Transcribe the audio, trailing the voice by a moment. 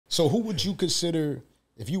So who would you consider,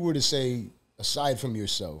 if you were to say, aside from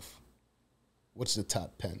yourself, what's the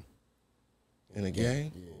top pen? In a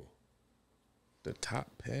game? Yeah. The top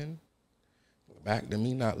pen? Back to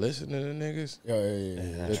me not listening to niggas?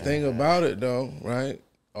 Yeah. The thing about it, though, right?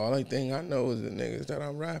 Only thing I know is the niggas that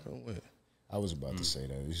I'm rapping with. I was about to say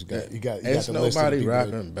that. You got There's the list of nobody people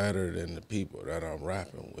rapping better than the people that I'm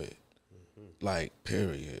rapping with. Like,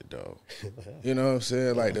 period, though. You know what I'm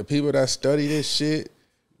saying? Like, the people that study this shit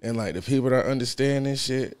and, like, the people that understand this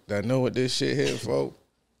shit, that know what this shit hitting for,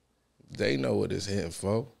 they know what it's hitting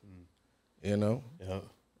for. You know? Yeah.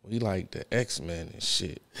 We like the X-Men and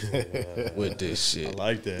shit with this shit. I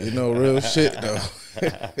like that. You know, real shit, though.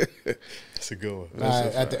 That's a good one.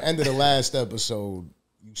 at the end of the last episode,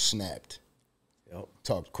 you snapped. Yep.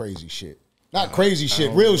 Talked crazy shit. Not crazy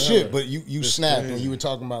shit, real shit, but you snapped when you were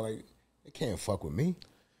talking about, like, they can't fuck with me.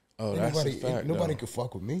 Oh, that's a fact, nobody though. could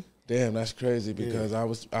fuck with me. Damn, that's crazy because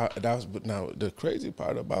but now the crazy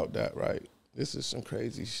part about that, right? This is some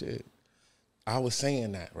crazy shit. I was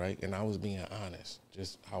saying that, right? And I was being honest,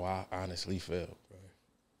 just how I honestly feel. Right.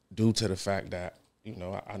 Due to the fact that, you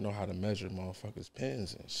know, I know how to measure motherfuckers'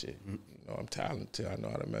 pens and shit. You know, I'm talented. I know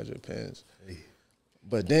how to measure pens. Hey.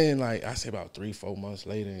 But then, like, I say about 3-4 months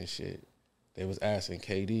later and shit, they was asking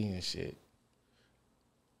KD and shit,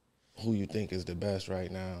 who you think is the best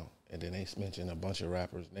right now? And then they mentioned a bunch of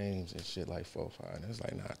rappers' names and shit like 4, 5. And it's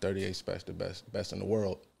like, nah, 38 Spesh the best in the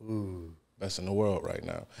world. Ooh. Best in the world right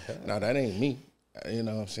now. Now, that ain't me. You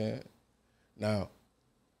know what I'm saying? Now,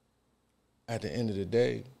 at the end of the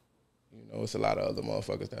day, you know, it's a lot of other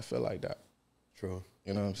motherfuckers that feel like that. True.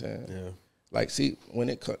 You know what I'm saying? Yeah. Like, see, when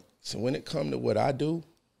it come to what I do,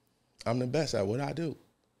 I'm the best at what I do.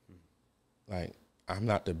 Like, I'm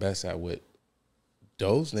not the best at what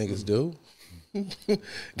those niggas do.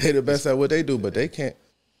 They the best at what they do, but they can't.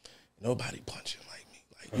 Nobody punching like me.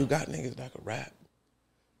 Like, you got niggas that can rap,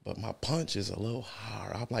 but my punch is a little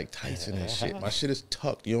hard. I'm like Tyson and shit. My shit is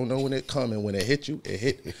tucked. You don't know when it coming. When it hit you, it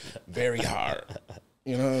hit very hard.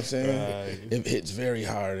 You know what I'm saying? Right. It hits very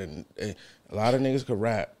hard. And a lot of niggas could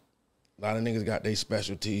rap. A lot of niggas got their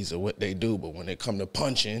specialties of what they do, but when it come to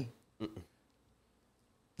punching,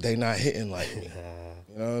 they not hitting like me.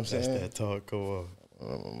 You know what I'm saying? That's that talk. Go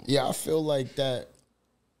on. Yeah, I feel like that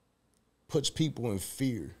puts people in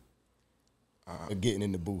fear of getting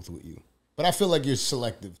in the booth with you. But I feel like you're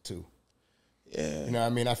selective too. Yeah. You know what I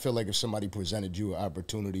mean? I feel like if somebody presented you an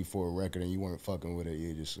opportunity for a record and you weren't fucking with it,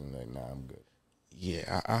 you're just like, nah, I'm good.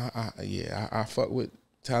 Yeah, I fuck with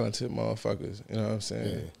talented motherfuckers. You know what I'm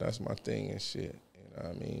saying? Yeah. That's my thing and shit. You know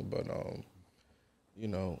what I mean? But you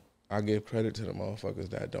know, I give credit to the motherfuckers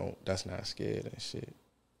that's not scared and shit.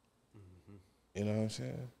 You know what I'm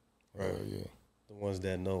saying? Right. Yeah. The ones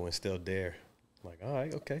that know and still dare. Like, all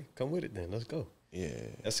right, okay, come with it then. Let's go. Yeah.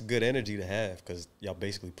 That's a good energy to have because y'all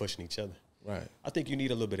basically pushing each other. Right. I think you need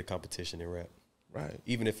a little bit of competition in rap. Right.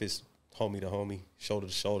 Even if it's homie to homie, shoulder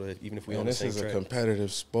to shoulder, even if we on the same track. This is a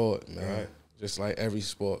competitive sport, man. Right. Just like every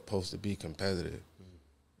sport supposed to be competitive.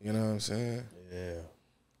 You know what I'm saying? Yeah.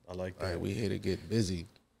 I like that. Like, we here to get busy.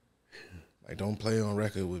 Like, don't play on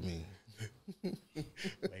record with me.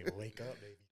 Wake up, baby.